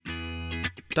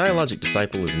Dialogic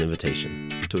Disciple is an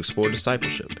invitation to explore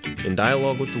discipleship in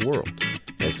dialogue with the world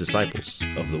as disciples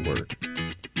of the Word.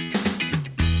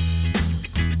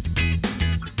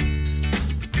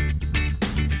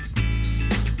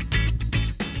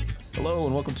 Hello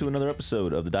and welcome to another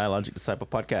episode of the Dialogic Disciple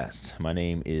Podcast. My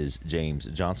name is James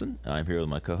Johnson. I'm here with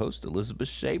my co-host Elizabeth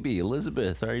Shaby.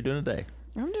 Elizabeth, how are you doing today?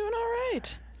 I'm doing all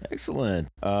right. Excellent.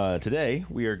 Today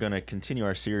we are going to continue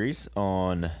our series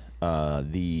on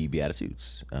the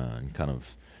Beatitudes and kind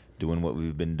of doing what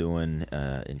we've been doing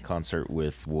in concert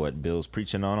with what Bill's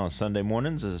preaching on Sunday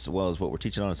mornings, as well as what we're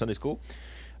teaching on in Sunday school.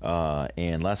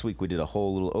 And last week we did a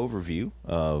whole little overview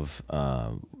of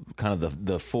kind of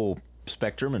the full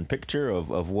spectrum and picture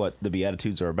of what the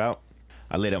Beatitudes are about.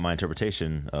 I laid out my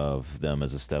interpretation of them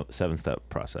as a seven-step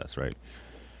process, right?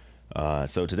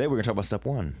 So today we're going to talk about step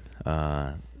one.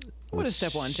 What is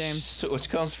step one, James? Which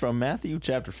comes from Matthew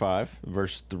chapter 5,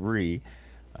 verse 3.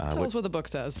 Tell us what the book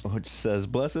says. Which says,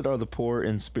 "Blessed are the poor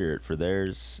in spirit, for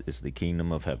theirs is the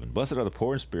kingdom of heaven." Blessed are the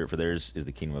poor in spirit, for theirs is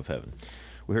the kingdom of heaven.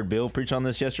 We heard Bill preach on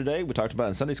this yesterday. We talked about it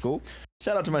in Sunday school.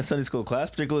 Shout out to my Sunday school class,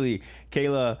 particularly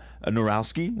Kayla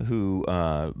Norowski, who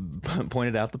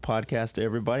pointed out the podcast to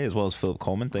everybody, as well as Philip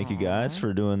Coleman. Thank you guys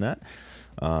for doing that.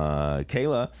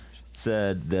 Kayla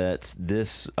said that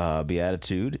this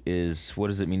beatitude is, what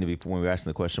does it mean to be, when we were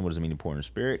asking the question, what does it mean to be poor in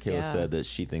spirit? Kayla said that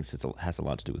she thinks it has a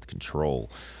lot to do with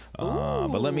control.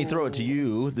 But let me throw it to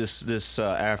you this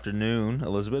afternoon,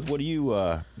 Elizabeth. What do you,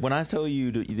 when I tell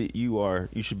you that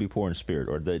you should be poor in spirit,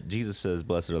 or that Jesus says,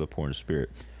 blessed are the poor in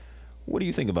spirit, what do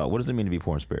you think about? What does it mean to be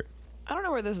poor in spirit? I don't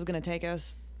know where this is going to take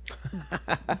us.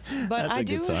 But I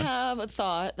do have a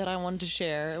thought that I wanted to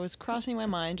share. It was crossing my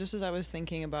mind just as I was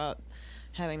thinking about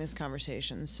having this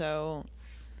conversation. So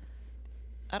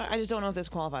I just don't know if this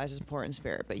qualifies as poor in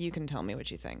spirit, but you can tell me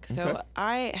what you think. Okay. So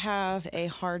I have a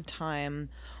hard time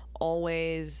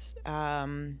always, I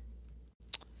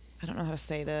don't know how to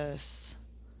say this,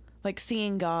 like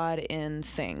seeing God in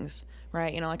things,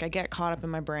 right? You know, like I get caught up in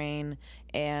my brain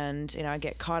and, you know, I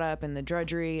get caught up in the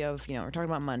drudgery of, you know, we're talking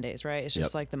about Mondays, right? It's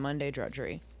just like the Monday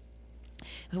drudgery.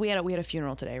 We had a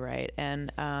funeral today, right?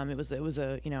 And it was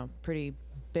a, you know, pretty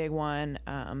big one.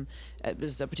 It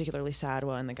was a particularly sad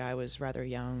one. The guy was rather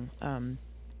young.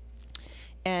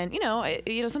 And, you know,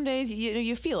 some days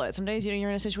you feel it. Some days, you're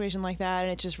in a situation like that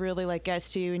and it just really like gets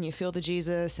to you and you feel the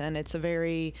Jesus, and it's a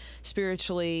very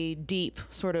spiritually deep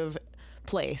sort of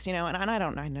place, you know, and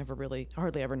I never really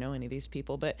hardly ever know any of these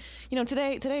people, but you know,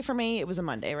 today for me it was a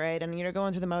Monday, right? And you're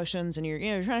going through the motions and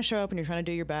you're trying to show up and you're trying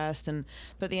to do your best,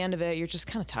 but at the end of it you're just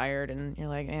kind of tired and you're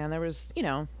like, man, there was, you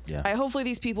know, hopefully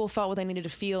these people felt what they needed to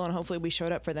feel and hopefully we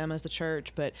showed up for them as the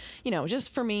church, but you know,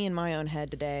 just for me in my own head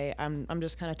today, I'm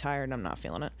just kind of tired and I'm not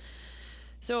feeling it.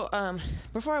 So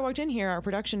before I walked in here, our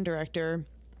production director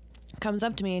comes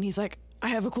up to me and he's like, I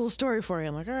have a cool story for you.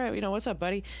 I'm like, all right, what's up,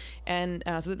 buddy? And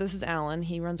so this is Alan.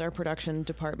 He runs our production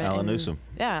department. Alan Newsom.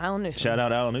 Yeah, Alan Newsom. Shout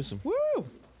out Alan Newsom. Woo!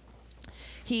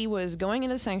 He was going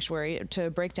into the sanctuary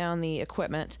to break down the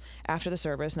equipment after the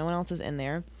service. No one else is in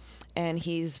there. And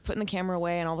he's putting the camera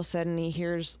away, and all of a sudden he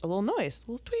hears a little noise,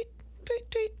 a little tweet,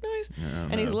 tweet, tweet noise.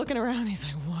 And he's looking around. He's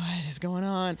like, what is going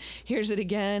on? Hears it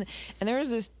again. And there's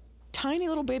this tiny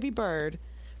little baby bird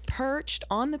perched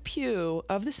on the pew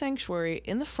of the sanctuary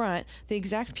in the front, the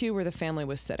exact pew where the family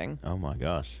was sitting. Oh my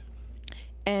gosh.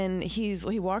 And he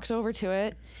walks over to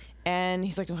it and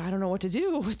he's like, well, I don't know what to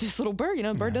do with this little bird. You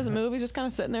know, the bird doesn't move. He's just kind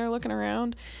of sitting there looking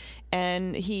around.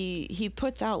 And he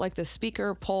puts out like the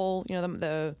speaker pole, you know,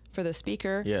 the for the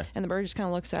speaker. Yeah. And the bird just kind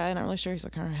of looks at it. Not really sure. He's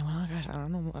like, all right, well, gosh, I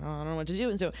don't know what to do.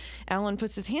 And so Alan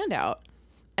puts his hand out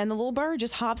and the little bird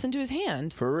just hops into his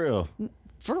hand. For real.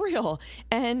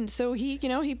 And so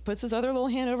he puts his other little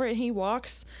hand over it and he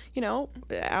walks,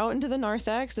 out into the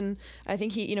narthex. And I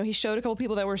think he showed a couple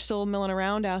people that were still milling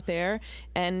around out there.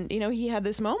 And, he had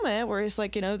this moment where it's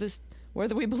like, this,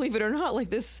 whether we believe it or not,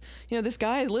 like this, this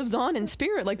guy lives on in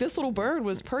spirit. Like this little bird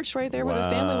was perched right there where the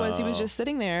family was. He was just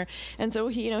sitting there. And so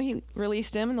he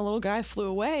released him and the little guy flew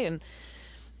away.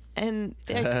 And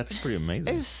that's pretty amazing.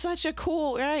 It was such a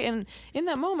cool, right? And in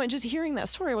that moment, just hearing that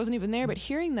story, I wasn't even there, but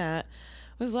hearing that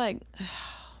was like,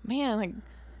 man, like,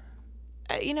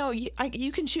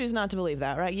 you can choose not to believe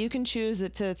that, right? You can choose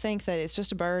to think that it's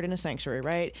just a bird in a sanctuary,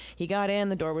 right? He got in,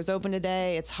 the door was open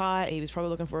today, it's hot, he was probably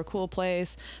looking for a cool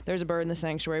place, there's a bird in the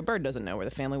sanctuary, bird doesn't know where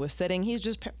the family was sitting, he's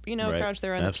just, crouched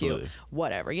there in the pew,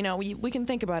 whatever. We can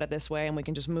think about it this way and we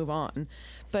can just move on.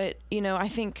 But, I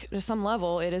think to some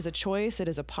level it is a choice, it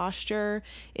is a posture,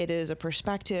 it is a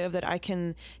perspective that I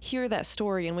can hear that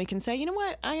story and we can say, you know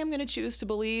what, I am going to choose to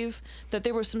believe that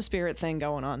there was some spirit thing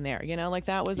going on there, like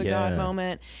that was a God moment.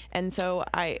 moment. And so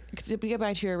to get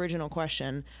back to your original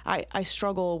question, I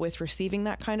struggle with receiving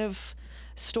that kind of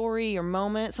story or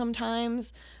moment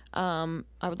sometimes. I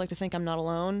would like to think I'm not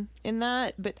alone in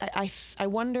that, but I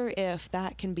wonder if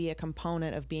that can be a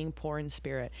component of being poor in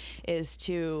spirit, is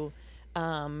to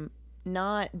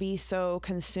not be so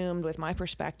consumed with my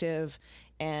perspective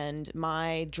and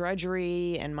my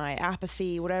drudgery and my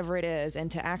apathy, whatever it is,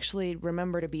 and to actually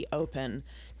remember to be open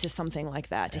to something like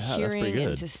that, to hearing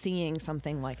and to seeing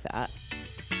something like that.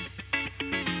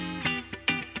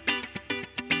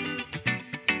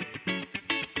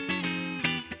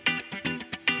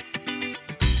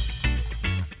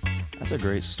 That's a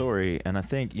great story, and I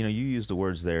think you used the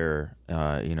words there.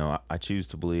 I choose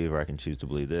to believe, or I can choose to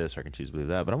believe this, or I can choose to believe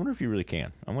that. But I wonder if you really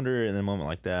can. I wonder in a moment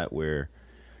like that, where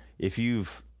if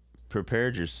you've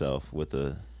prepared yourself with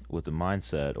a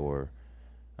mindset or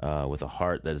with a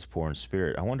heart that is poor in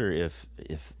spirit, I wonder if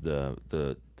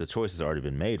the choice has already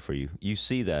been made for you. You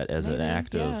see that as an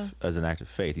act of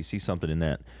faith. You see something in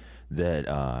that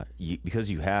because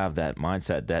you have that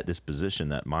mindset, that disposition,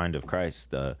 that mind of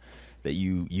Christ. That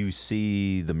you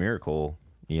see the miracle,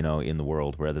 in the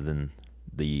world rather than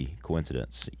the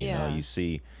coincidence. You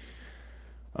see,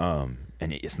 and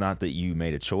it's not that you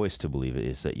made a choice to believe it;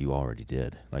 it's that you already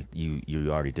did. Like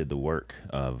you already did the work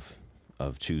of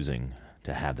choosing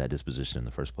to have that disposition in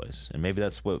the first place. And maybe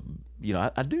that's what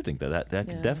I do think that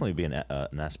could definitely be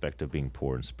an aspect of being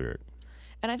poor in spirit.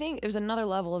 And I think there's another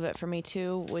level of it for me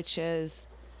too, which is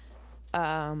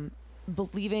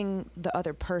believing the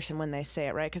other person when they say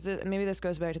it, right? Because maybe this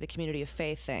goes back to the community of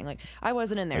faith thing. Like, I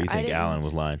wasn't in there. You think Alan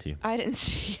was lying to you? I didn't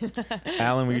see.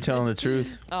 Alan, were you telling the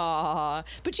truth? Aw.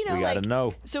 But we gotta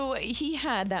know. So he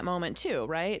had that moment too,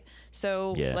 right?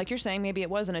 So like you're saying, maybe it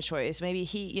wasn't a choice. Maybe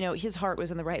he, his heart was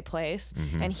in the right place,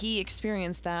 and he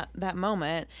experienced that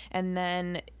moment, and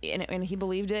then and he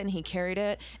believed it, and he carried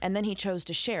it, and then he chose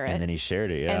to share it. And then he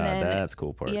shared it. Yeah, that's the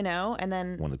cool part. And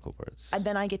then one of the cool parts. And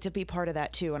then I get to be part of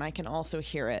that too, and I can also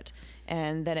hear it,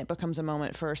 and then it becomes a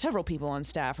moment for several people on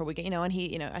staff where we get, and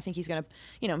he, I think he's gonna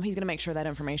make sure that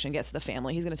information gets to the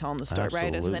family. He's gonna tell them the story,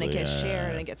 right? And so then it gets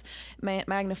shared and it gets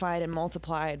magnified and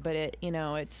multiplied. But it,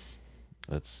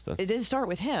 it did start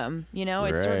with him.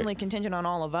 It's certainly contingent on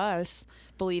all of us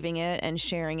believing it and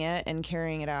sharing it and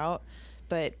carrying it out.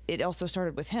 But it also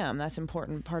started with him. That's an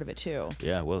important part of it too.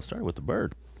 Yeah, well, it started with the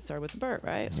bird. It started with the bird,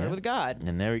 right? It started with God.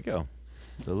 And there we go.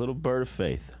 The little bird of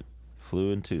faith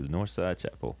flew into the Northside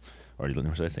Chapel, or the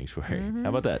Northside Sanctuary. How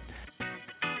about that?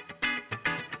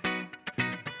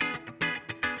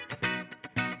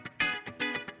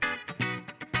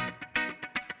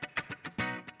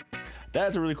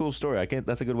 That's a really cool story.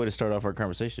 That's a good way to start off our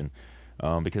conversation,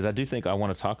 because I do think I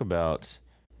want to talk about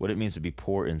what it means to be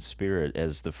poor in spirit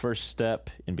as the first step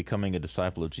in becoming a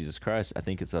disciple of Jesus Christ. I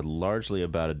think it's largely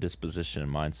about a disposition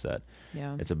and mindset.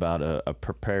 Yeah. It's about a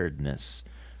preparedness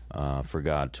for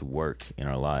God to work in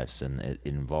our lives, and it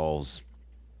involves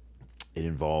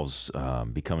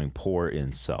becoming poor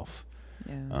in self,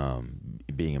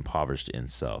 being impoverished in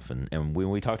self. And when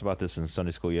we talked about this in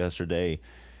Sunday school yesterday,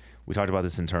 we talked about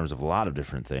this in terms of a lot of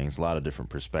different things, a lot of different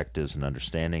perspectives and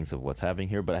understandings of what's happening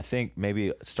here. But I think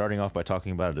maybe starting off by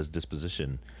talking about it as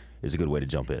disposition is a good way to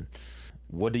jump in.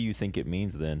 What do you think it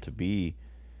means then to be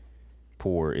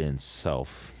poor in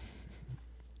self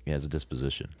as a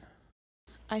disposition?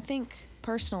 I think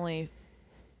personally,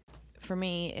 for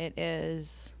me, it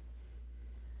is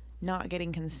not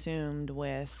getting consumed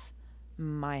with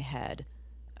my head,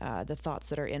 the thoughts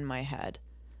that are in my head,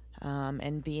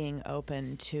 and being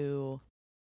open to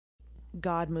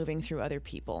God moving through other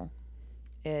people.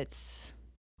 It's,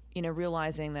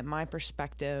 realizing that my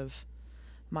perspective,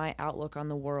 my outlook on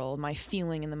the world, my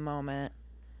feeling in the moment,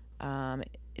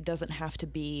 it doesn't have to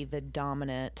be the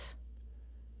dominant,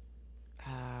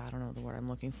 I don't know the word I'm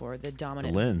looking for, the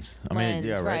dominant lens.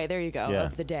 Right, there you go,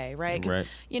 of the day, right? Because,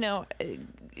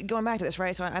 going back to this,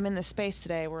 right, so I'm in this space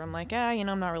today where I'm like,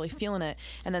 I'm not really feeling it.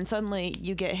 And then suddenly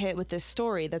you get hit with this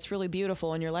story that's really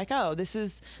beautiful, and you're like, oh,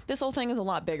 this whole thing is a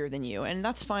lot bigger than you. And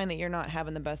that's fine that you're not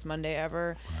having the best Monday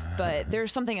ever, but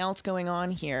there's something else going on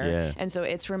here. Yeah. And so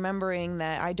it's remembering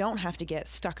that I don't have to get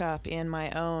stuck up in my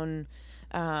own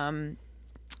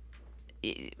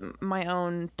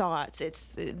thoughts.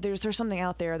 There's something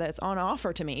out there that's on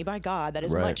offer to me by God that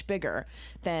is much bigger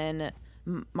than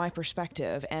my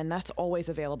perspective, and that's always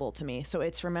available to me. So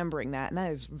it's remembering that, and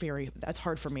that's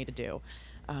hard for me to do.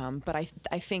 But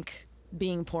I think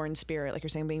being poor in spirit, like you're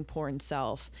saying, being poor in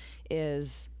self,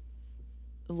 is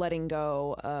letting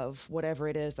go of whatever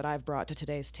it is that I've brought to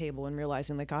today's table and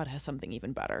realizing that God has something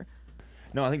even better.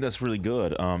 No, I think that's really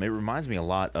good. It reminds me a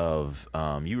lot of,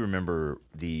 you remember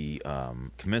the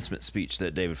commencement speech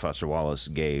that David Foster Wallace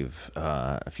gave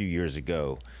a few years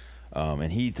ago.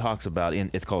 And he talks about,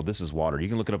 it's called This Is Water. You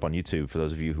can look it up on YouTube for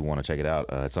those of you who want to check it out.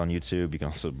 It's on YouTube.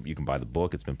 You can buy the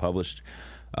book. It's been published.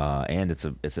 And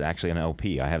it's actually an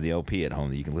LP. I have the LP at home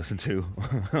that you can listen to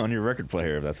on your record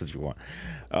player if that's what you want.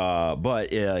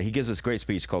 But he gives this great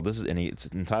speech called it's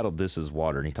entitled This Is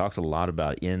Water. And he talks a lot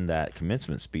about in that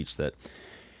commencement speech that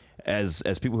as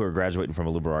people who are graduating from a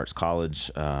liberal arts college,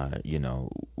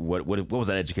 what was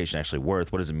that education actually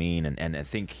worth? What does it mean? And I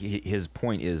think his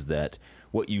point is that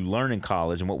what you learn in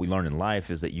college and what we learn in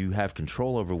life is that you have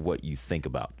control over what you think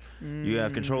about. You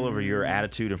have control over your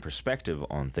attitude and perspective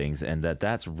on things, and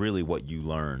that's really what you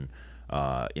learn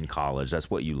in college. That's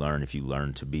what you learn if you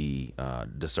learn to be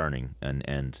discerning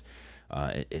and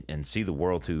see the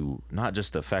world through not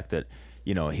just the fact that,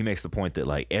 he makes the point that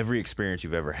like every experience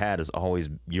you've ever had is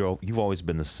you've always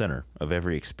been the center of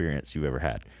every experience you've ever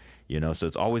had. So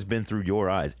it's always been through your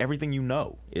eyes. Everything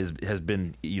has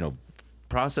been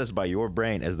processed by your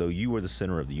brain as though you were the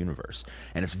center of the universe.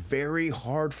 And it's very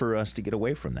hard for us to get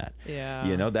away from that.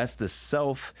 Yeah. That's the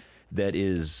self that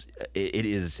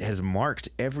has marked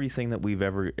everything that we've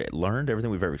ever learned,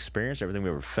 everything we've ever experienced, everything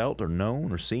we've ever felt or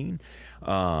known or seen.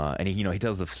 And he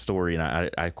tells the story, and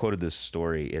I quoted this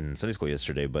story in Sunday school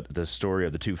yesterday, but the story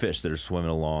of the two fish that are swimming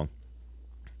along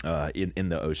in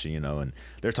the ocean, and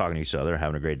they're talking to each other,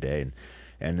 having a great day,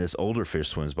 and this older fish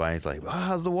swims by, and he's like,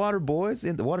 how's the water, boys?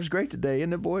 The water's great today,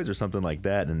 isn't it, boys? Or something like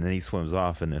that. And then he swims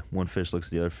off, and the one fish looks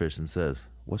at the other fish and says,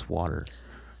 what's water?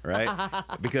 Right?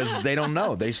 Because they don't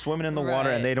know. They're swimming in the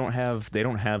water, and they don't have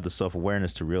the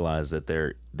self-awareness to realize that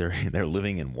they're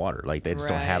living in water. Like, they just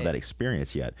don't have that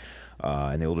experience yet.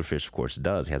 And the older fish, of course,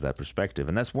 has that perspective.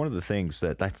 And that's one of the things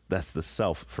that's the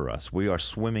self for us. We are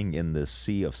swimming in this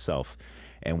sea of self,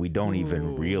 and we don't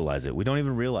even realize it.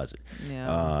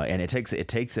 Yeah. And it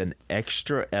takes an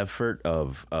extra effort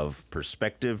of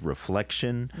perspective,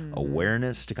 reflection,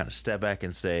 awareness to kind of step back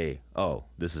and say, oh,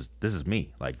 this is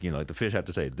me. Like the fish have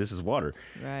to say, this is water.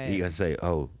 Right. You can say,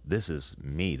 oh, this is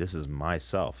me. This is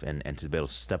myself. And to be able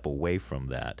to step away from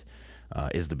that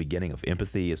is the beginning of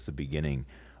empathy. It's the beginning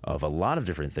of a lot of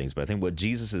different things. But I think what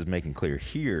Jesus is making clear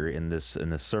here in this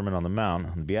Sermon on the Mount,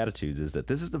 on the Beatitudes, is that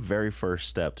this is the very first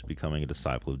step to becoming a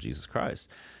disciple of Jesus Christ,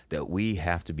 that we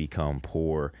have to become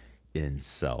poor in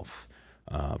self.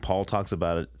 Paul talks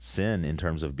about sin in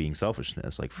terms of being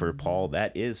selfishness. Like for Paul,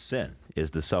 that is sin, is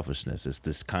the selfishness. It's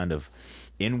this kind of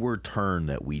inward turn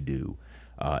that we do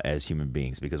as human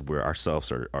beings, because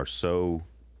ourselves are so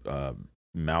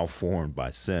malformed by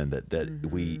sin that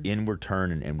we inward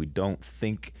turn and we don't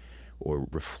think or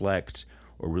reflect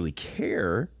or really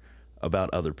care about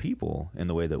other people in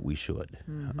the way that we should.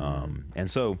 And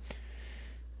so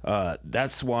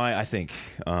that's why I think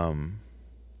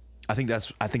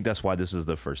that's why this is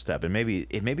the first step. And maybe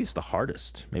it's the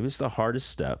hardest. Maybe it's the hardest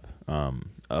step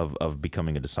of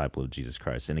becoming a disciple of Jesus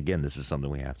Christ. And again, this is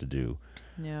something we have to do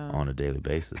on a daily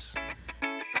basis.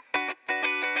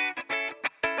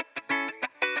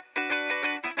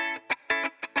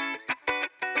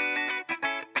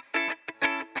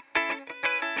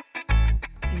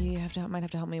 Might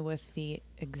have to help me with the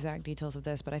exact details of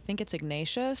this, but I think it's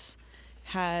Ignatius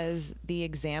has the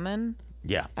Examen.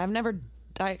 Yeah. I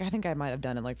think I might have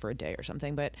done it like for a day or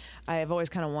something, but I've always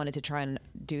kind of wanted to try and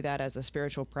do that as a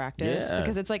spiritual practice,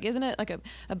 because it's like, isn't it like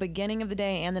a beginning of the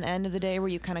day and an end of the day where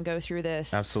you kind of go through this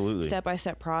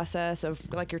step-by-step process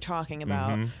of, like you're talking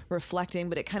about, reflecting,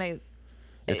 but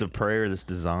it's a prayer that's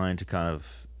designed to kind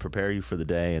of prepare you for the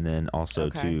day, and then also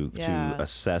to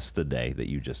assess the day that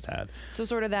you just had. So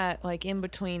sort of that like in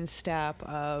between step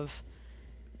of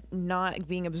not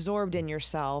being absorbed in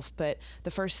yourself, but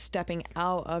the first stepping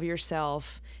out of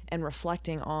yourself and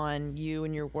reflecting on you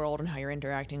and your world and how you're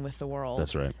interacting with the world.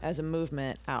 That's right. As a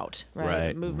movement out,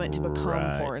 right? Movement to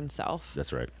become poor in self.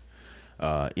 That's right.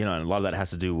 And a lot of that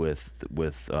has to do with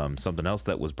something else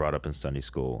that was brought up in Sunday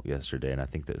school yesterday, and I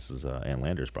think this is Ann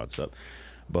Landers brought this up.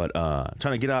 But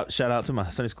trying to shout out to my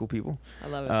Sunday school people. I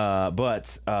love it.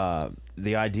 But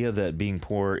the idea that being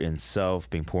poor in self,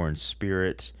 being poor in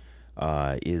spirit,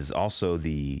 is also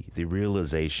the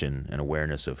realization and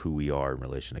awareness of who we are in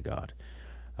relation to God,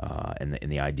 and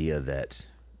the idea that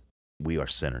we are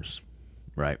sinners,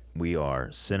 right? We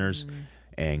are sinners,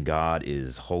 and God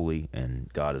is holy, and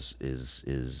God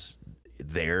is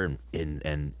there,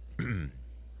 and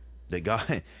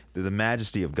the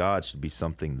majesty of God should be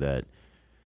something that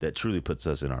truly puts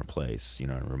us in our place,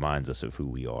 and reminds us of who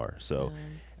we are. So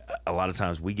a lot of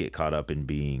times we get caught up in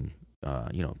being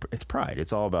it's pride.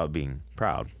 It's all about being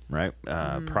proud, right?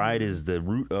 Pride is the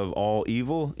root of all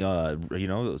evil.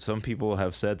 Some people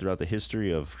have said throughout the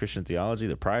history of Christian theology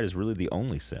that pride is really the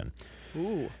only sin.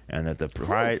 Ooh. And that the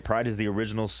pride is the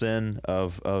original sin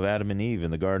of Adam and Eve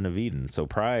in the Garden of Eden. So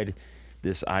pride,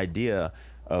 this idea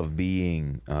of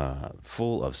being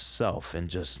full of self and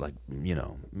just like,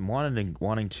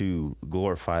 wanting to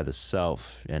glorify the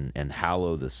self and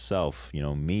hallow the self,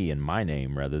 me and my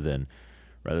name rather than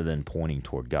pointing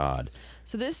toward God.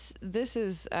 So this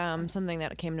is something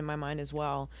that came to my mind as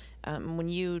well. When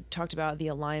you talked about the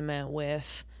alignment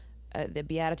with the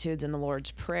Beatitudes and the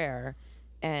Lord's Prayer,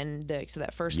 and so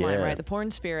that first line, right? The poor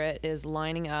in spirit is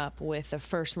lining up with the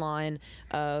first line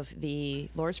of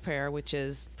the Lord's Prayer, which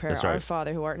is prayer, Our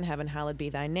Father who art in heaven, hallowed be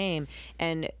thy name.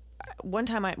 And one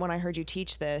time when I heard you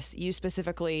teach this, you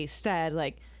specifically said,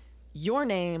 like, your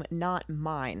name, not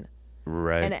mine.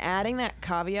 Right. And adding that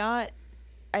caveat,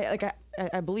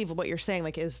 I believe what you're saying,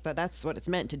 like, is that's what it's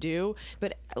meant to do.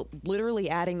 But literally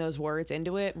adding those words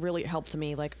into it really helped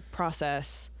me, like,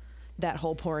 process that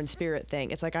whole poor in spirit thing.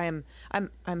 It's like I'm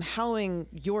hallowing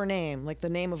your name, like the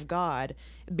name of God,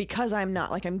 because I'm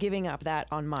not, like, I'm giving up that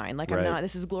on mine. Like, I'm not,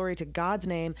 this is glory to God's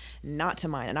name, not to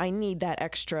mine. And I need that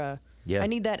extra I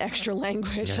need that extra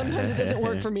language. Sometimes it doesn't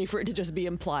work for me for it to just be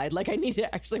implied. Like, I need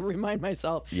to actually remind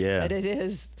myself that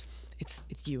it's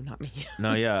you, not me.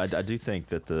 No, yeah, I do think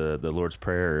that the Lord's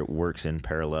Prayer works in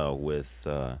parallel with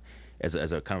as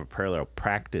a kind of a parallel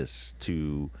practice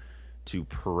to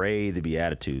pray the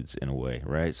Beatitudes in a way,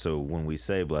 right? So when we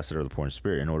say blessed are the poor in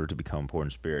spirit, in order to become poor in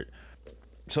spirit,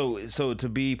 so to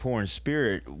be poor in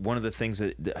spirit, one of the things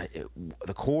that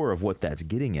the core of what that's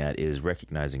getting at is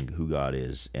recognizing who God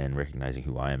is and recognizing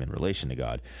who I am in relation to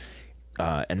God.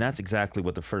 And that's exactly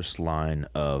what the first line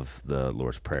of the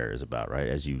Lord's Prayer is about, right?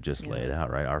 As you just lay it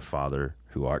out, right? Our Father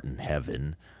who art in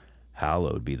heaven,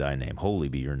 hallowed be thy name, holy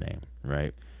be your name,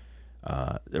 right?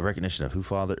 The recognition of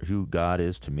who God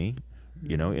is to me,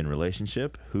 in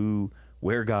relationship,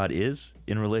 where God is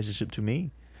in relationship to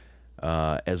me,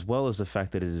 as well as the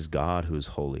fact that it is God who is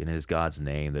holy and it is God's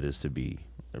name that is to be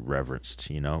reverenced,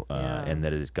 and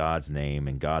that it is God's name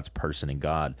and God's person and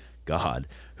God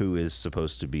who is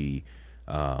supposed to be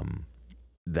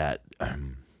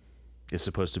is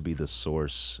supposed to be the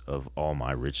source of all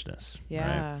my richness.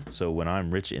 Yeah. Right? So when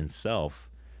I'm rich in self,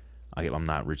 I'm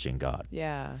not rich in God.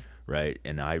 Yeah. Right.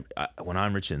 And I when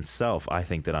I'm rich in self, I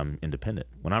think that I'm independent.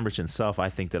 When I'm rich in self, I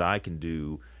think that I can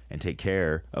do and take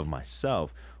care of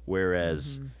myself.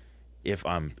 Whereas if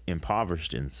I'm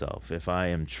impoverished in self, if I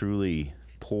am truly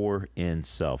poor in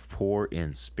self, poor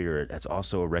in spirit, that's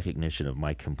also a recognition of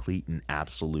my complete and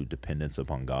absolute dependence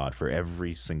upon God for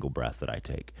every single breath that I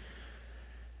take.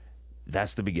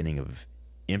 That's the beginning of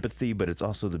empathy, but it's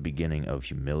also the beginning of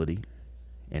humility.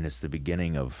 And it's the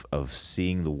beginning of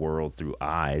seeing the world through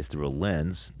a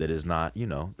lens that is not,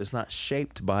 that's not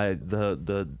shaped by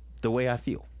the way I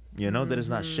feel, that is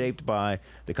not shaped by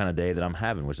the kind of day that I'm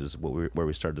having, which is where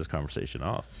we started this conversation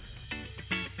off.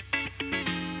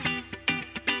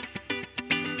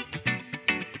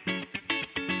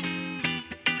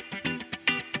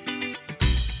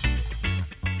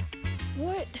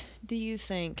 What do you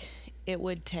think it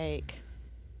would take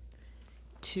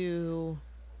to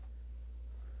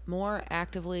more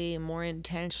actively, more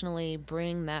intentionally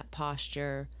bring that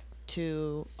posture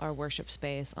to our worship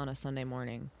space on a Sunday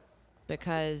morning?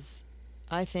 Because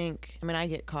I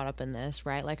get caught up in this,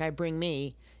 right? Like, I bring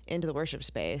me into the worship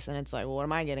space and it's like, well, what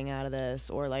am I getting out of this?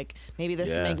 Or like, maybe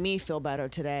this can make me feel better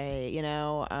today,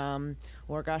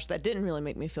 or gosh, that didn't really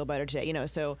make me feel better today,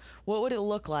 so what would it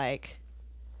look like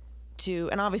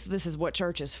and obviously this is what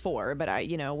church is for, but I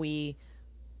don't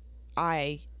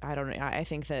know, I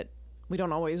think that we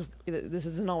don't always, this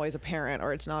isn't always apparent,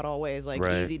 or it's not always like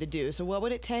easy to do. So what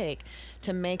would it take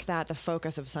to make that the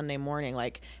focus of Sunday morning?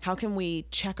 Like, how can we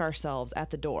check ourselves at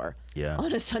the door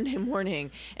on a Sunday morning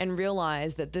and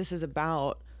realize that this is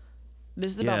about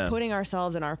putting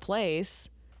ourselves in our place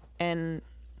and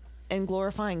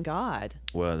glorifying God?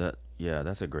 Well,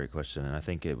 that's a great question. And I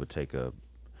think it would take a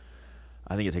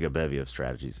bevy of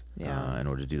strategies in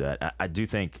order to do that. I do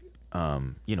think,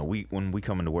 when we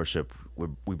come into worship,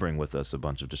 we bring with us a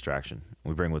bunch of distraction.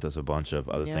 We bring with us a bunch of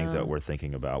other things that we're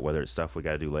thinking about, whether it's stuff we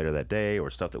got to do later that day or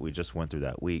stuff that we just went through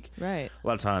that week. Right. A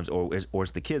lot of times, or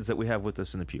it's the kids that we have with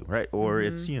us in the pew, right? Or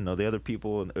it's, the other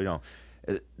people,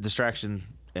 distraction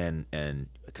and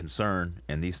concern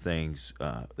and these things,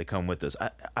 they come with us.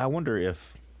 I wonder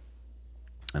if,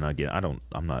 and again,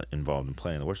 I'm not involved in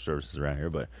planning the worship services around here,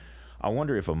 but I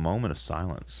wonder if a moment of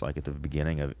silence, like at the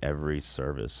beginning of every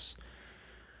service,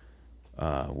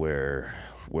 where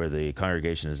the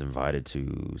congregation is invited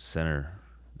to center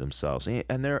themselves,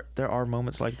 and there are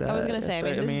moments like that. I was going to say, I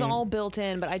mean, this is all built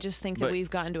in, but I just think that we've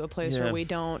gotten to a place where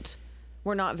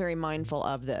we're not very mindful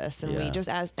of this, and we just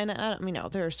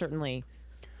there are certainly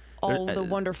all the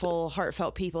wonderful,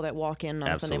 heartfelt people that walk in on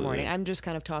Absolutely. Sunday morning. I'm just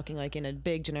kind of talking like in a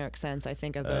big generic sense. I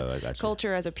think as a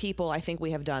culture, as a people, I think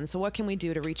we have done. So what can we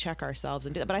do to recheck ourselves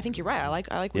and do that? But I think you're right. I like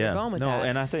where you're going with that.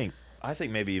 And I think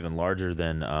maybe even larger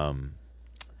than,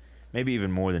 maybe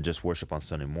even more than just worship on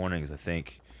Sunday mornings. I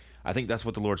think that's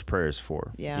what the Lord's Prayer is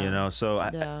for. Yeah. So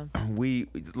the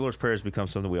Lord's Prayer has become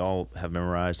something we all have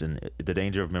memorized, and the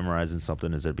danger of memorizing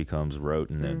something is that it becomes rote,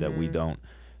 and that we don't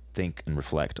think and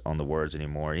reflect on the words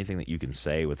anymore. Anything that you can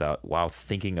say while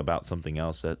thinking about something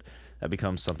else, that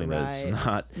becomes something that's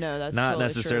not totally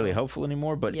necessarily true. helpful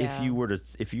anymore. But if you were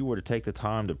to take the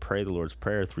time to pray the Lord's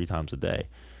Prayer 3 times a day,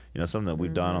 something that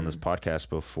we've done on this podcast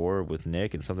before with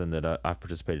Nick, and something that I've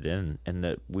participated in, and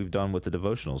that we've done with the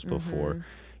devotionals before,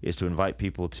 is to invite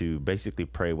people to basically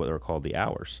pray what are called the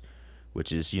hours,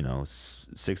 which is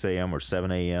 6 a.m. or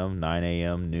 7 a.m., 9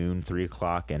 a.m., noon, 3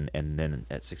 o'clock, and then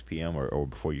at 6 p.m. or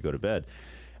before you go to bed,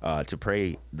 to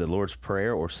pray the Lord's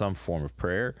Prayer or some form of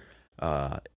prayer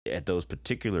at those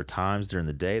particular times during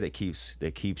the day that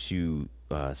keeps you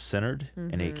centered,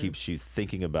 and it keeps you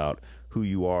thinking about who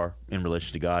you are in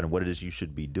relation to God and what it is you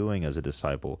should be doing as a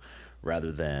disciple,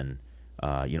 rather than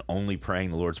only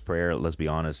praying the Lord's Prayer. Let's be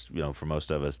honest, for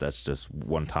most of us, that's just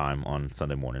one time on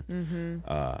Sunday morning.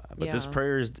 But this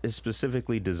prayer is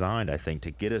specifically designed, I think,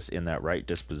 to get us in that right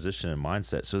disposition and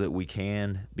mindset so that we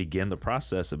can begin the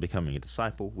process of becoming a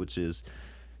disciple, which is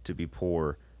to be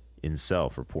poor in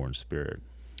self or poor in spirit.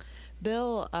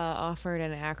 Bill offered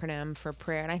an acronym for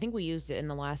prayer, and I think we used it in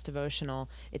the last devotional.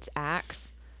 It's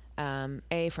ACTS.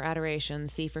 A for adoration,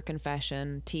 C for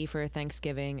confession, T for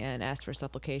thanksgiving, and S for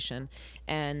supplication.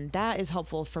 And that is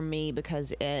helpful for me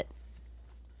because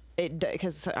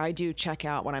because I do check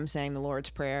out when I'm saying the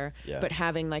Lord's Prayer, but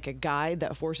having like a guide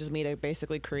that forces me to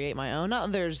basically create my own. Not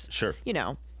that there's,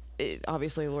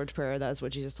 obviously the Lord's Prayer, that's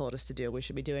what Jesus told us to do. We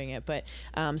should be doing it. But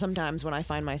sometimes when I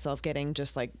find myself getting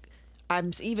just like,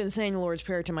 I'm even saying the Lord's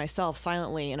Prayer to myself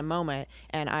silently in a moment,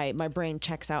 and my brain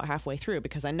checks out halfway through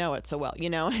because I know it so well,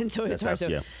 and so it's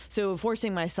hard. So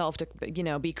forcing myself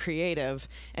to, be creative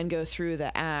and go through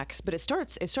the acts, but it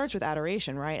starts with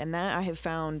adoration, right? And that I have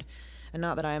found, and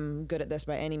not that I'm good at this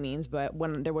by any means, but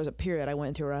when there was a period I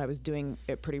went through where I was doing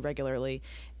it pretty regularly,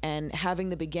 and having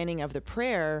the beginning of the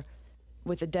prayer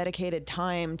with a dedicated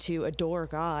time to adore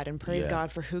God and praise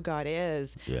God for who God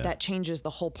is, that changes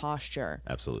the whole posture.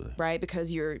 Absolutely. Right?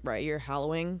 Because you're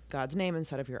hallowing God's name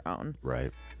instead of your own.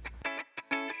 Right.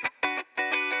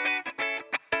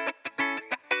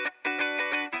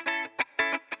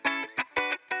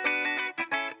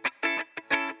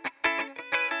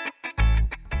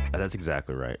 That's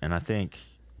exactly right. And I think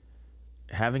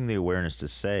having the awareness to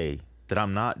say that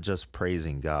I'm not just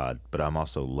praising God, but I'm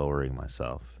also lowering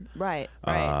myself. Right.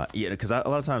 Because a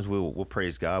lot of times we'll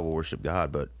praise God, we'll worship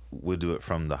God, but we'll do it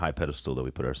from the high pedestal that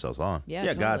we put ourselves on.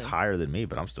 Totally. God's higher than me,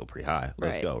 but I'm still pretty high.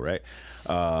 Let's go, right?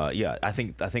 I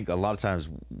think a lot of times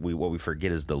what we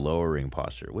forget is the lowering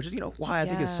posture, which is why I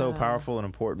think it's so powerful and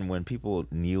important when people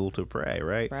kneel to pray,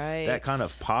 right? That kind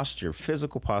of posture,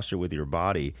 physical posture with your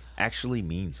body, actually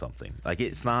means something. Like,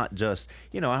 it's not just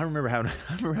I remember having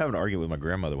an argument with my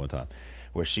grandmother one time,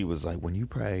 where she was like, when you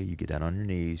pray, you get down on your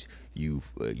knees, you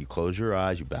close your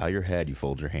eyes, you bow your head, you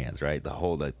fold your hands, right?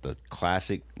 The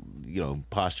classic,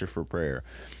 posture for prayer.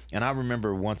 And I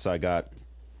remember once I got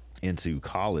into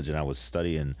college and I was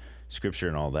studying scripture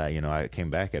and all that, I came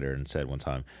back at her and said one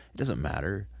time, it doesn't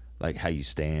matter like how you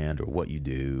stand or what you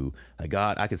do. Like,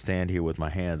 God, I could stand here with my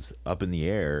hands up in the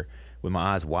air with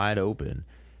my eyes wide open,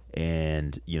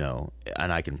 and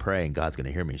and I can pray and God's going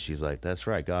to hear me. She's like, that's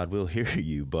right, God will hear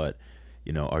you, but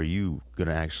are you going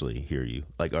to actually hear you?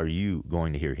 Like, are you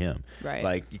going to hear him? Right.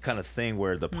 Like, you kind of thing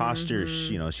where the posture,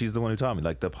 she's the one who taught me,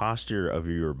 like, the posture of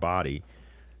your body,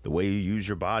 the way you use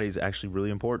your body is actually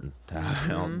really important to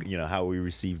how we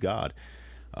receive God.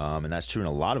 And that's true in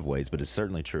a lot of ways, but it's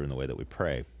certainly true in the way that we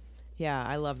pray. Yeah,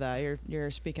 I love that.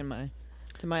 You're speaking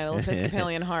to my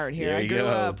Episcopalian heart here. I grew go.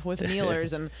 up with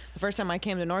kneelers, and the first time I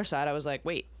came to Northside, I was like,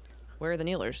 wait, where are the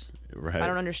kneelers? Right. I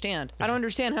don't understand. I don't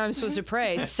understand how I'm supposed to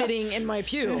pray sitting in my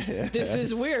pew. This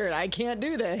is weird. I can't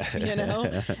do this,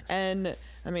 And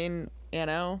I mean,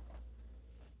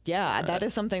 Yeah, that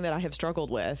is something that I have struggled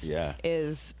with. Yeah.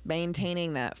 Is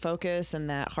maintaining that focus and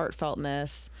that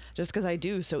heartfeltness, just because I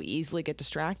do so easily get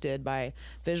distracted by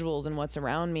visuals and what's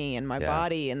around me and my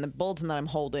body and the bulletin that I'm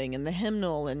holding and the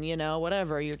hymnal and,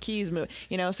 whatever, your keys move,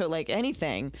 so like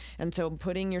anything. And so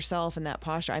putting yourself in that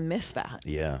posture, I miss that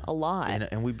a lot.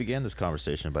 And we began this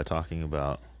conversation by talking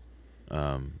about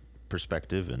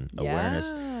perspective and awareness.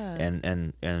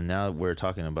 And now we're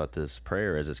talking about this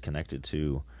prayer as it's connected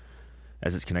to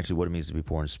what it means to be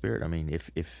poor in spirit. I mean,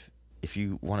 if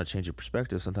you want to change your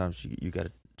perspective, sometimes you got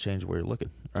to change where you're looking,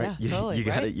 right? Yeah, totally.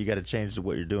 You got to change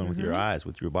what you're doing with your eyes,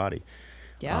 with your body.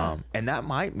 Yeah. And that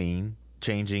might mean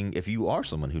changing if you are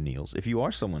someone who kneels, if you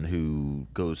are someone who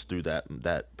goes through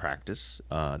that practice,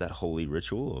 that holy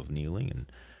ritual of kneeling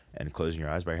and closing your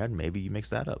eyes by your head, maybe you mix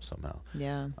that up somehow.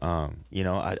 Yeah.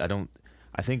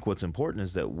 I think what's important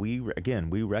is that we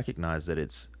recognize that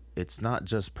it's not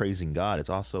just praising God, it's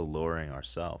also lowering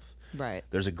ourselves. Right.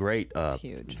 There's a great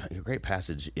huge. A great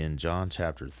passage in John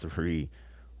chapter 3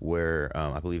 where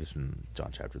I believe it's in John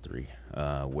chapter 3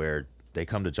 where they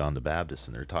come to John the Baptist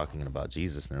and they're talking about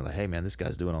Jesus and they're like, hey man, this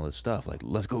guy's doing all this stuff, like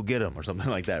let's go get him or something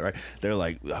like that, right? They're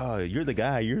like, oh, you're the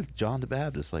guy, you're John the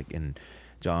Baptist, like, and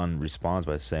John responds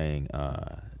by saying,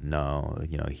 no,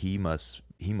 he must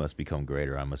become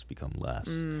greater, I must become less.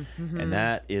 Mm-hmm. And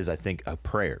that is, I think, a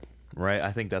prayer. Right,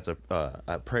 I think that's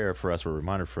a prayer for us, or a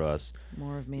reminder for us.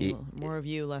 More of me, more of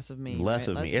you, less of me. Less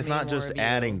of me. It's not just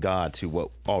adding God to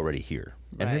what already here.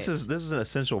 And this is an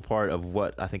essential part of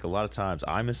what I think a lot of times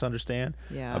I misunderstand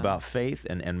about faith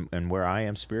and where I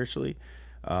am spiritually,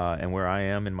 and where I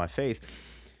am in my faith.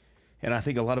 And I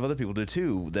think a lot of other people do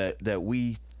too, that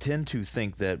we tend to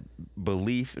think that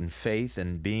belief and faith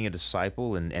and being a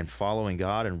disciple and following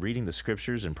God and reading the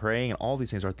scriptures and praying and all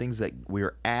these things are things that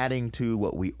we're adding to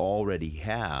what we already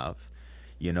have,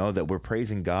 that we're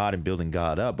praising God and building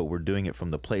God up, but we're doing it from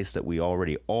the place that we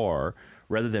already are,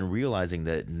 rather than realizing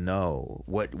that, no,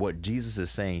 what Jesus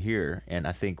is saying here, and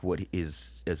I think what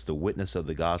is the witness of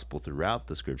the gospel throughout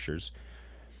the scriptures,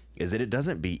 is that it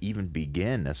doesn't even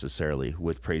begin necessarily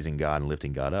with praising God and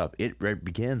lifting God up. It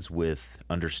begins with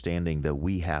understanding that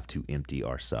we have to empty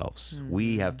ourselves. Mm-hmm.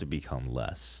 We have to become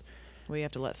less. We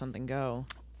have to let something go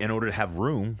in order to have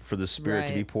room for the Spirit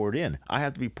to be poured in. I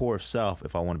have to be poor of self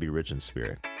if I want to be rich in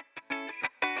spirit.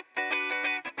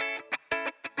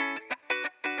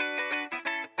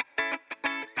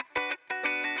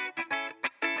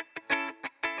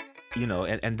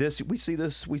 And this we see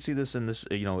this in this,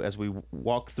 as we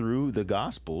walk through the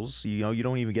Gospels. You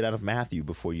don't even get out of Matthew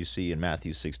before you see in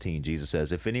Matthew 16, Jesus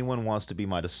says, if anyone wants to be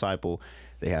my disciple,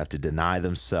 they have to deny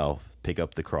themselves, pick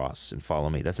up the cross, and follow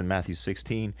me. That's in Matthew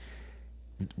 16.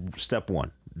 Step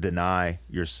 1, deny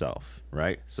yourself,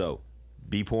 right? So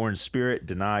be poor in spirit,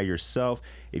 deny yourself.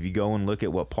 If you go and look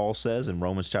at what Paul says in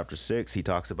Romans chapter 6, he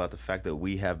talks about the fact that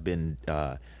we have been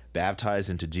baptized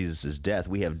into Jesus' death.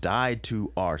 We have died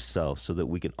to ourselves so that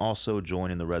we can also join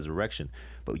in the resurrection.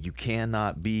 But you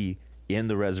cannot be in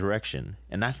the resurrection.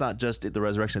 And that's not just the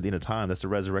resurrection at the end of time. That's the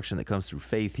resurrection that comes through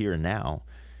faith here and now.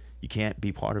 You can't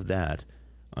be part of that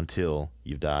until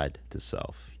you've died to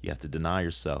self. You have to deny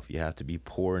yourself. You have to be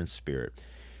poor in spirit.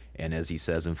 And as he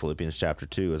says in Philippians chapter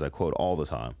 2, as I quote all the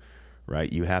time,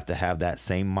 right? You have to have that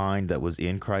same mind that was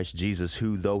in Christ Jesus,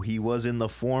 who, though he was in the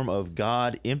form of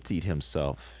God, emptied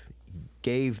himself,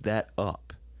 gave that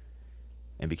up,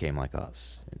 and became like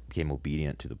us, and became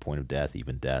obedient to the point of death,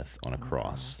 even death on a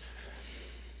cross.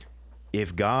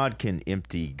 If God can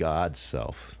empty God's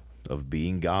self of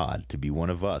being God to be one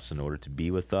of us in order to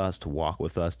be with us, to walk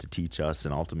with us, to teach us,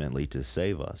 and ultimately to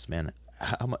save us, man,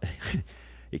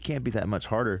 it can't be that much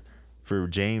harder for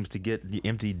James to get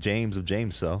empty James of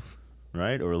James' self,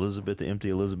 right? Or Elizabeth to empty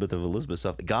Elizabeth of Elizabeth's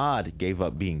self. God gave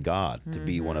up being God to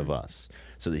be one of us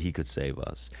so that he could save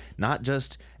us. Not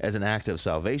just as an act of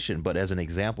salvation, but as an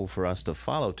example for us to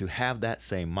follow, to have that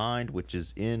same mind which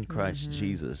is in Christ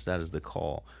Jesus. That is the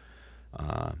call.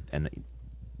 And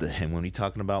when we're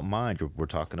talking about mind, we're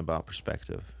talking about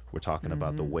perspective. We're talking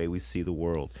about the way we see the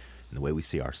world and the way we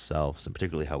see ourselves, and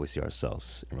particularly how we see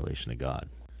ourselves in relation to God.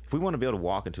 If we want to be able to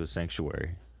walk into a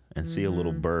sanctuary and see a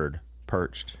little bird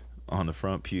perched on the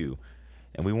front pew,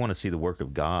 and we want to see the work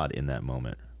of God in that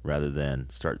moment, rather than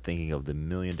start thinking of the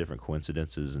million different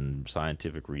coincidences and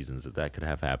scientific reasons that could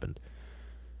have happened,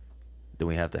 then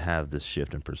we have to have this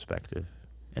shift in perspective.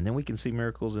 And then we can see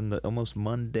miracles in the almost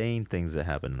mundane things that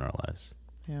happen in our lives.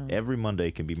 Yeah. Every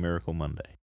Monday can be Miracle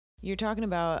Monday. You're talking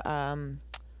about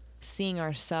seeing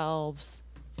ourselves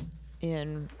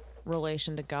in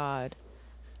relation to God.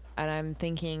 And I'm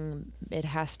thinking it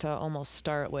has to almost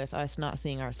start with us not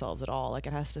seeing ourselves at all. Like,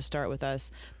 it has to start with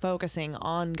us focusing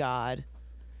on God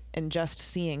and just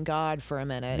seeing God for a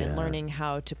minute and learning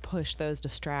how to push those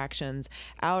distractions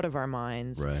out of our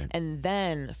minds. Right. And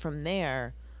then from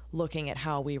there, looking at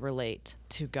how we relate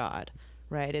to God,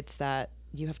 right? It's that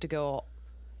you have to go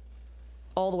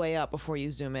all the way up before you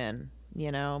zoom in,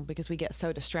 you know, because we get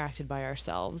so distracted by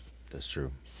ourselves. That's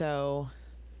true. So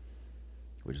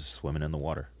we're just swimming in the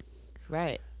water.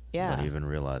 Right. Yeah. We don't even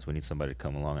realize we need somebody to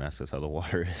come along and ask us how the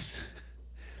water is.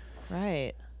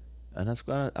 Right. And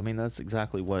that's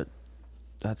exactly what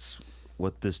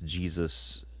this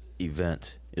Jesus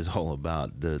event is all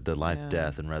about. The life,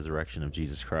 death, and resurrection of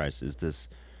Jesus Christ is this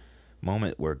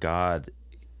moment where God,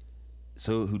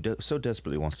 so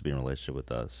desperately wants to be in a relationship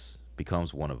with us,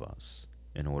 becomes one of us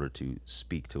in order to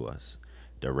speak to us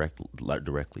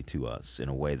directly to us in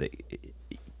a way that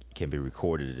it can be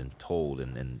recorded and told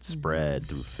and spread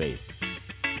through faith.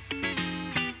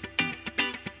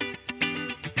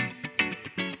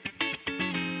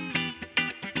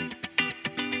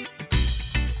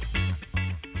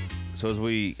 So as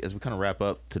we kind of wrap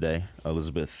up today,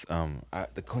 Elizabeth,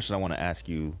 the question I want to ask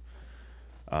you,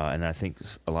 and I think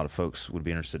a lot of folks would be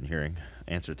interested in hearing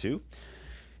answer to,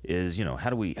 is, you know,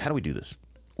 how do we do this?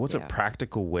 What's a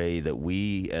practical way that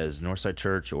we as Northside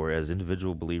Church or as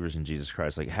individual believers in Jesus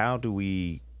Christ, like how can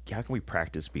we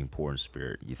practice being poor in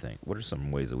spirit, you think? What are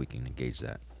some ways that we can engage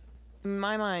that?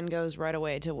 My mind goes right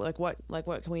away to what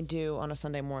can we do on a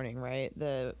Sunday morning, right?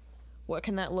 What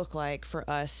can that look like for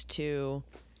us to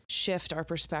shift our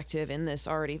perspective in this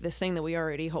thing that we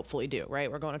already hopefully do,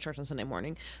 right? We're going to church on Sunday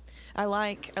morning. I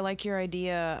like your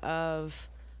idea of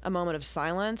a moment of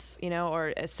silence, you know,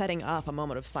 or setting up a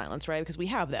moment of silence, right? Because we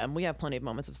have plenty of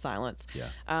moments of silence.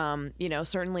 Yeah. You know,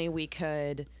 certainly we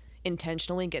could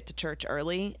intentionally get to church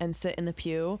early and sit in the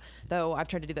pew, though I've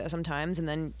tried to do that sometimes, and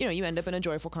then, you know, you end up in a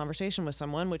joyful conversation with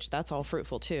someone, which that's all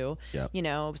fruitful too. Yep. You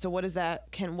know, so what is that,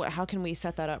 how can we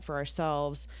set that up for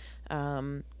ourselves?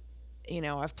 You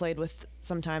know, I've played with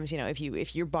sometimes, you know,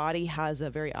 if your body has a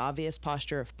very obvious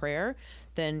posture of prayer,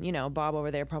 then, you know, Bob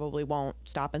over there probably won't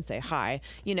stop and say hi.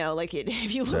 You know, like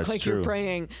if you look That's like true. you're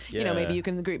praying, you know, maybe you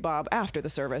can greet Bob after the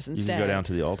service instead. You can go down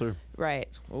to the altar. Right.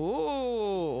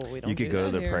 Ooh, we don't. You could go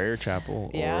to the prayer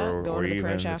chapel, or even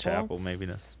the chapel. chapel, maybe.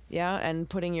 Yeah, and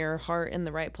putting your heart in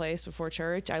the right place before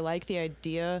church. I like the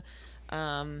idea.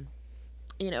 You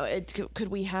know, could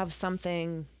we have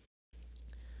something?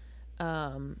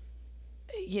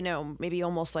 You know, maybe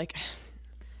almost like,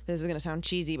 this is going to sound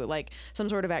cheesy, but like some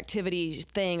sort of activity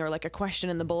thing, or like a question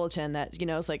in the bulletin that, you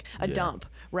know, it's like a dump,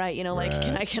 right? You know, like,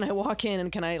 can I walk in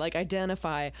and can I like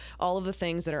identify all of the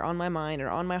things that are on my mind or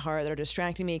on my heart that are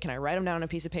distracting me? Can I write them down on a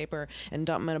piece of paper and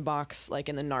dump them in a box, like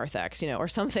in the narthex, you know, or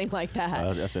something like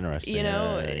that? That's interesting. You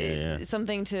know,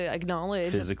 something to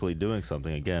acknowledge. Physically doing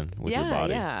something again with your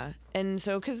body. Yeah. And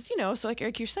so, because, you know, so like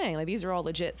you're saying, like these are all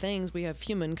legit things. We have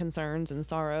human concerns and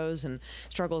sorrows and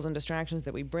struggles and distractions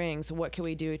that we bring. So what can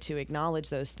we do to acknowledge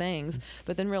those things,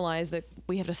 but then realize that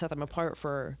we have to set them apart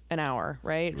for an hour,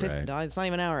 right? It's not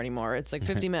even an hour anymore. It's like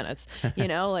 50 minutes, you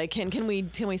know, like can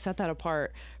we set that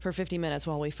apart for 50 minutes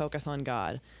while we focus on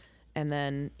God? And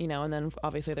then, you know, and then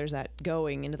obviously there's that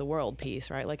going into the world piece,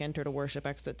 right? Like enter to worship,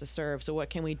 exit to serve. So what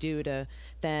can we do to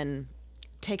then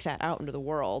take that out into the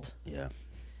world? Yeah.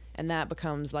 And that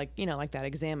becomes like, you know, like that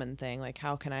examine thing. Like,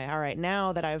 how can I, all right,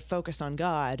 now that I've focused on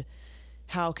God,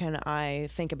 how can I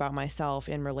think about myself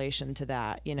in relation to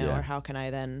that, you know, or how can I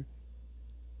then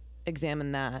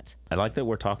examine that? I like that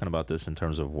we're talking about this in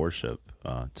terms of worship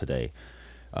today.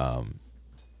 I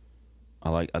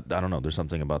don't know, there's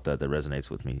something about that resonates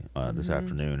with me this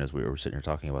afternoon as we were sitting here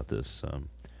talking about this.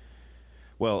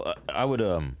 I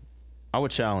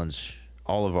would challenge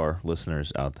all of our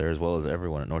listeners out there, as well as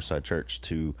everyone at Northside Church,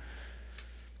 to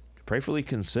prayerfully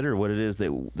consider what it is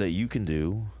that you can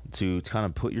do to kind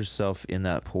of put yourself in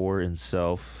that poor in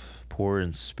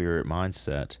spirit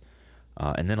mindset,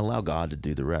 and then allow God to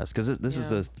do the rest. Because this is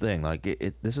the thing, like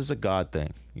this is a God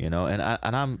thing, you know.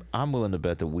 And I'm willing to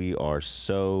bet that we are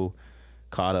so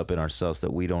caught up in ourselves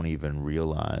that we don't even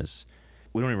realize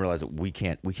that we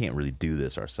can't really do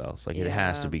this ourselves. Like it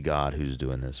has to be God who's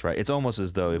doing this, right? It's almost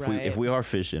as though if we are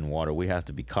fish in water, we have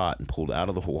to be caught and pulled out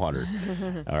of the water,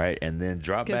 all right, and then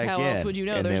drop back in. Because how else would you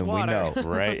know and there's then water? We know,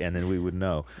 right? And then we would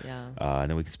know. Yeah. And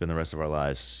then we could spend the rest of our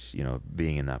lives, you know,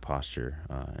 being in that posture.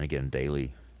 And again,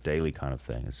 daily kind of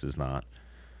thing. This is not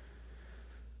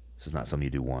something you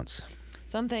do once.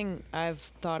 Something I've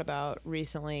thought about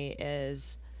recently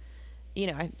is, you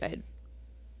know,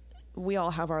 we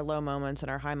all have our low moments and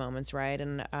our high moments, right?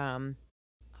 And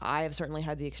I have certainly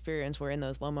had the experience where in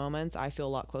those low moments I feel a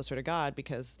lot closer to God,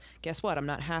 because guess what? I'm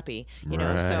not happy, you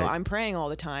know. So I'm praying all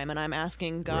the time, and I'm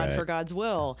asking God for God's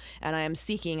will, and I am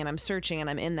seeking and I'm searching, and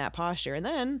I'm in that posture. And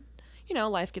then, you know,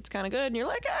 life gets kind of good, and you're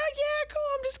like, yeah, cool,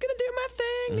 I'm just gonna do my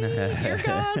thing. You're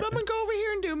God, I'm gonna go over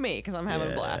here and do me because I'm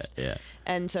having a blast. Yeah.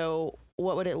 And so,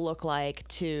 what would it look like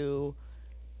to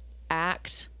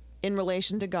act in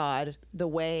relation to God the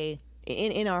way,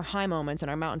 in our high moments and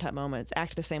our mountaintop moments,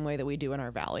 act the same way that we do in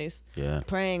our valleys? Yeah.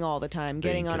 Praying all the time,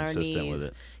 getting on our knees,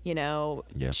 you know,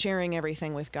 Yeah. sharing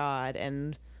everything with God.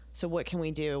 And so what can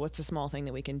we do? What's a small thing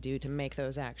that we can do to make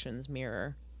those actions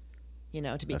mirror, you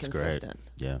know, to be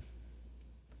consistent? Great. Yeah.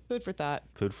 Food for thought.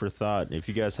 Food for thought. If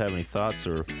you guys have any thoughts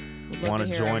or We'd love want to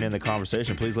to hear join 'em. in the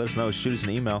conversation, please let us know. Shoot us an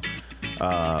email.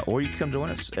 Or you can come join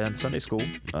us at Sunday school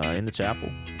in the chapel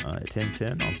at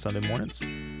 10:10 on Sunday mornings.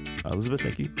 Elizabeth,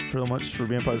 thank you so much for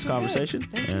being part of this conversation.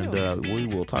 Thank and you. We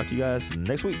will talk to you guys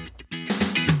next week.